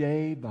you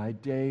day by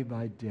day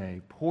by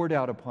day, poured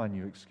out upon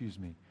you,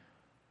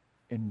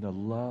 in the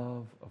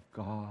love of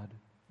God,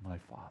 my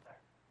Father.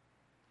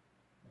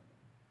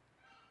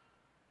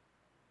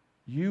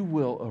 You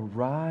will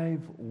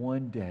arrive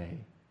one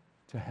day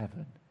to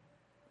heaven.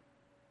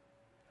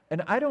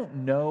 And I don't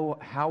know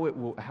how it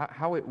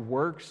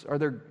works. Are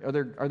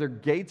there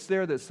gates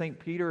there that St.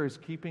 Peter is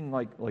keeping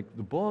like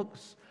the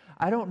books?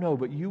 I don't know,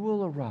 but you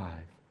will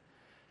arrive.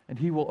 And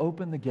He will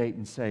open the gate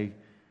and say,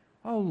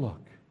 oh,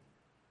 look,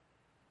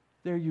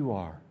 there you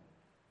are.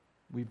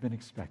 We've been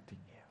expecting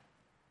you.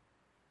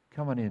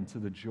 Come on into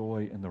the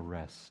joy and the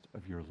rest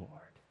of your Lord.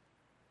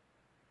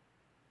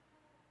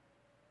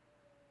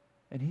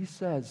 And He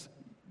says,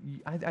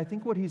 I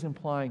think what He's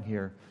implying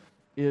here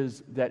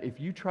is that if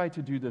you try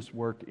to do this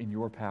work in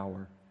your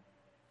power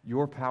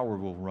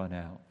will run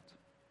out.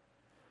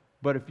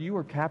 But if you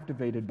are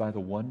captivated by the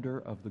wonder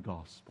of the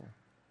gospel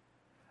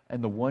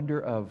and the wonder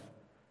of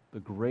the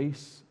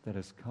grace that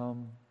has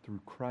come through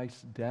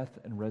Christ's death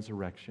and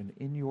resurrection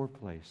in your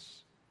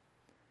place,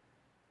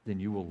 then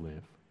you will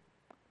live.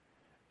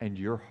 And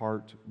your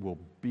heart will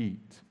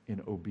beat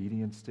in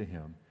obedience to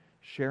Him,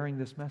 sharing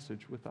this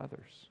message with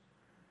others.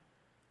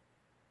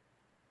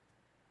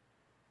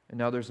 And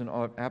now there's an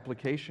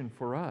application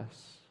for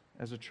us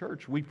as a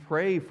church. We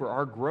pray for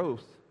our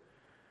growth.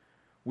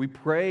 We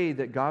pray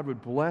that God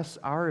would bless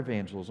our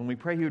evangelism. We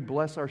pray He would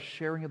bless our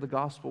sharing of the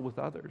gospel with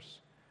others.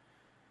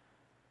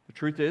 The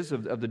truth is,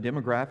 of the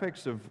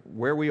demographics of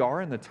where we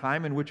are and the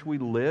time in which we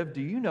live,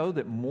 do you know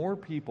that more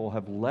people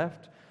have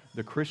left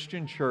the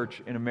Christian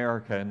church in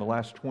America in the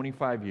last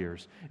 25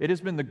 years? It has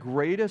been the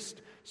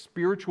greatest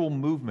spiritual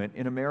movement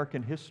in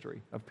American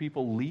history of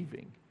people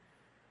leaving.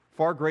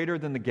 far greater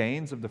than the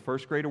gains of the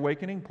first Great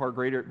Awakening, far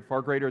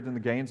greater than the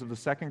gains of the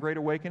second Great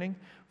Awakening,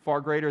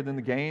 far greater than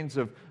the gains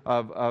of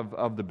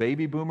the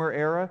baby boomer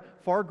era,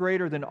 far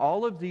greater than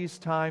all of these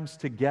times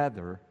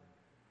together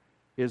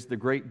is the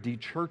great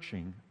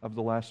de-churching of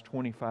the last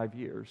 25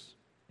 years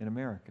in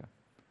America.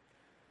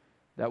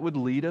 That would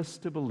lead us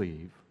to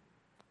believe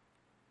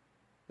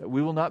that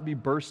we will not be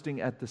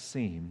bursting at the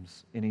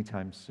seams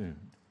anytime soon.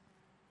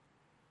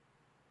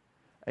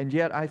 And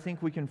yet, I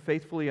think we can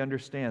faithfully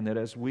understand that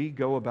as we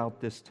go about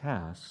this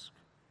task,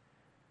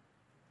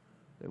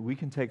 that we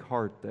can take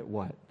heart that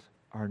what?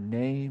 Our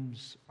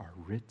names are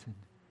written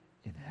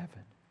in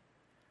heaven.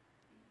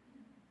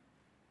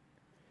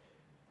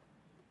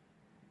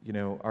 You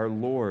know, our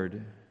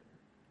Lord,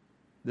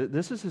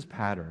 this is His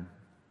pattern.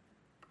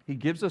 He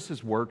gives us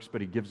His works,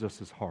 but He gives us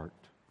His heart.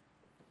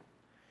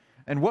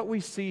 And what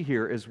we see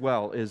here as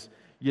well is,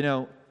 you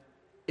know,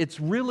 it's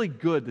really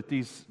good that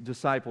these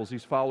disciples,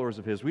 these followers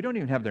of His, we don't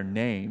even have their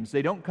names.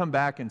 They don't come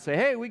back and say,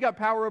 hey, we got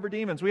power over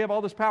demons. We have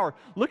all this power.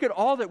 Look at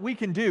all that we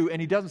can do.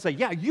 And He doesn't say,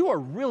 yeah, you are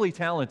really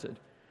talented.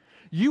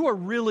 You are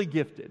really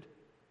gifted.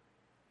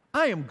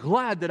 I am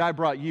glad that I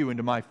brought you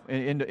into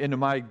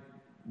my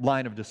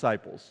line of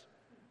disciples.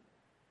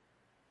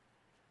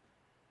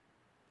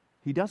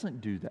 He doesn't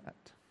do that.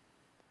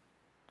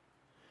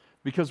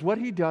 Because what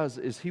He does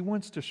is He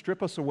wants to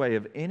strip us away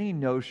of any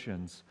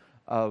notions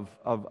of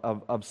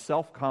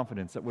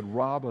self-confidence that would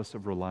rob us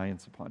of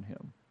reliance upon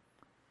Him.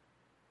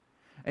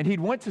 And He'd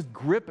want to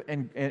grip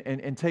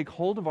and take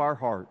hold of our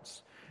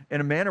hearts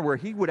in a manner where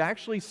He would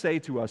actually say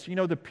to us, you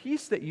know, the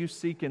peace that you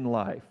seek in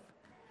life,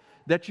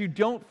 that you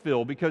don't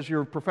feel because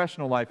your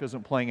professional life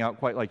isn't playing out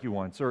quite like you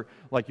want,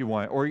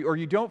 or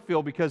you don't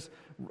feel because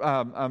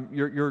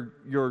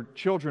your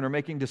children are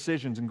making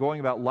decisions and going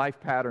about life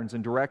patterns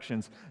and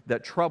directions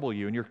that trouble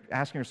you, and you're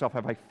asking yourself,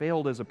 have I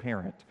failed as a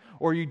parent?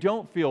 Or you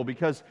don't feel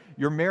because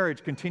your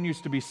marriage continues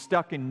to be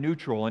stuck in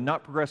neutral and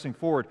not progressing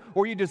forward,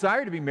 or you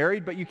desire to be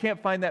married but you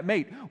can't find that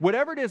mate.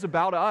 Whatever it is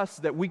about us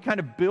that we kind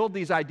of build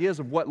these ideas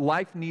of what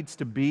life needs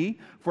to be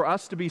for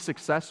us to be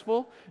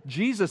successful,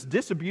 Jesus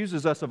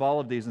disabuses us of all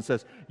of these and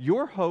says,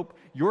 your hope,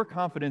 your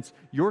confidence,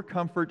 your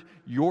comfort,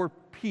 your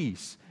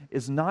peace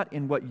is not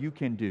in what you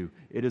can do.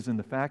 It is in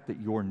the fact that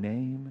your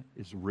name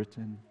is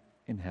written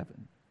in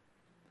heaven.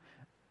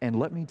 And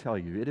let me tell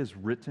you, it is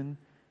written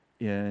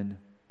in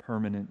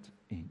permanent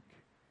ink.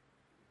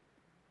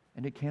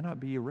 And it cannot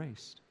be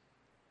erased.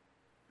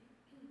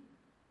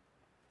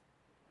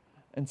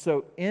 And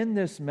so in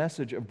this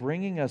message of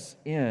bringing us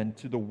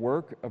into the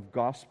work of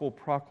gospel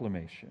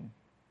proclamation,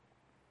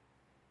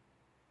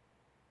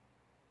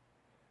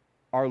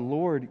 our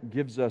Lord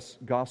gives us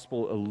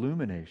gospel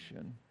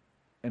illumination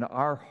and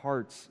our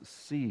hearts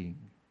seeing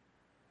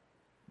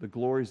the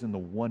glories and the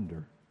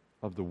wonder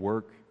of the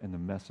work and the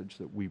message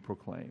that we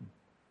proclaim.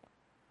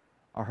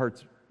 Our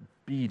hearts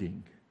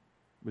beating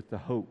with the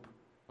hope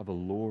of a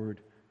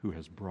Lord who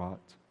has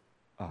brought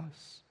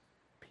us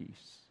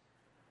peace.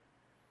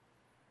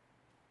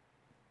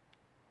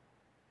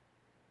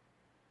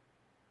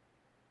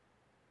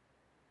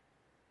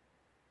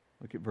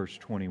 Look at verse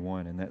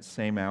 21. In that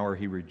same hour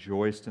he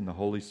rejoiced in the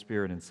Holy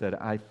Spirit and said,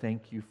 I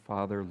thank you,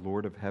 Father,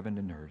 Lord of heaven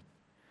and earth,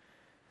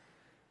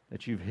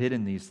 that you've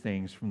hidden these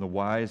things from the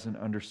wise and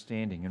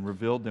understanding and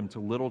revealed them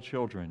to little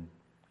children.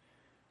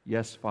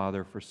 Yes,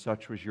 Father, for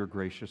such was your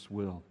gracious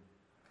will.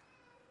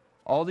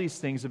 All these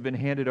things have been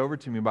handed over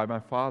to me by my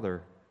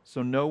Father,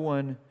 so no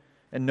one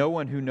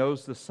who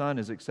knows the Son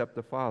is except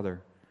the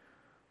Father,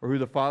 or who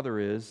the Father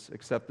is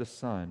except the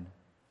Son,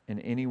 and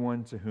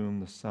anyone to whom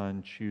the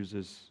Son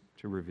chooses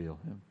to reveal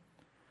Him.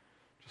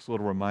 Just a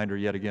little reminder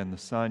yet again, the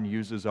Son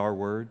uses our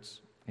words,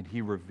 and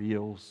He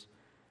reveals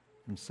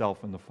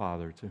Himself and the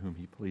Father to whom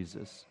He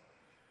pleases.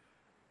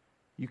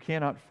 You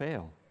cannot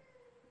fail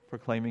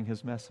proclaiming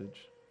His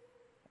message.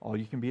 All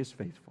you can be is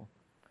faithful.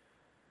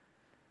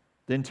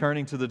 Then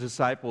turning to the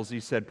disciples, He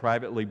said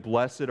privately,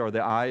 Blessed are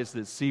the eyes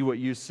that see what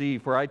you see,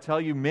 for I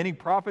tell you, many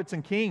prophets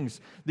and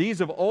kings,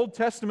 these of Old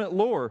Testament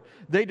lore,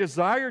 they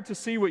desired to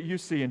see what you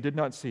see and did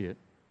not see it,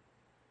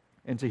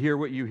 and to hear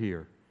what you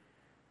hear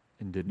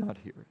and did not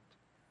hear it.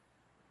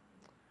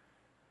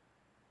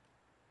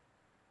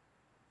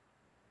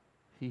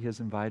 He has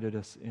invited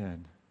us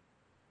in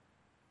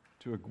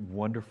to a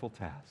wonderful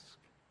task.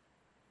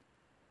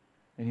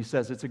 And He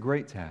says it's a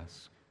great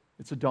task.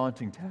 It's a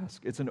daunting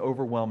task. It's an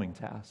overwhelming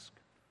task.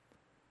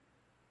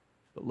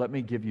 But let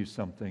me give you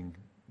something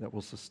that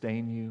will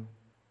sustain you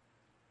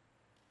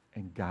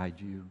and guide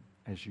you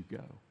as you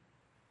go.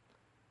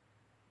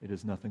 It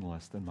is nothing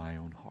less than my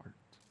own heart.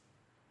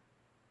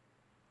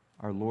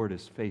 Our Lord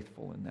is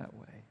faithful in that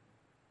way.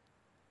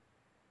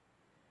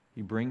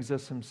 He brings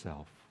us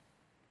Himself.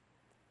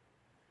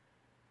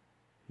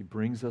 He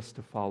brings us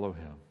to follow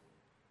Him.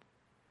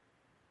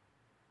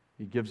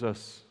 He gives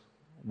us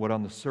what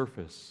on the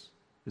surface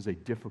is a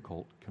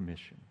difficult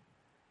commission.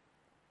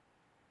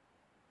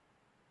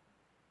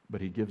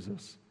 But He gives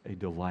us a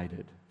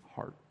delighted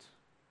heart.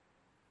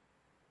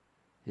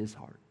 His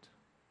heart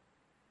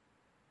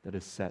that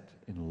is set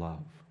in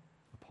love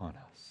upon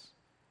us.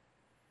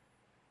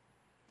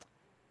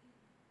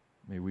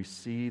 May we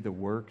see the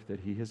work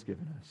that he has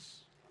given us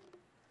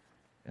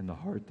and the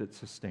heart that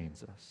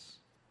sustains us.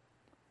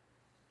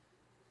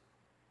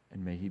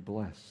 And may he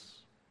bless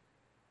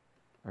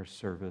our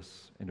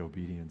service and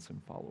obedience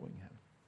in following him.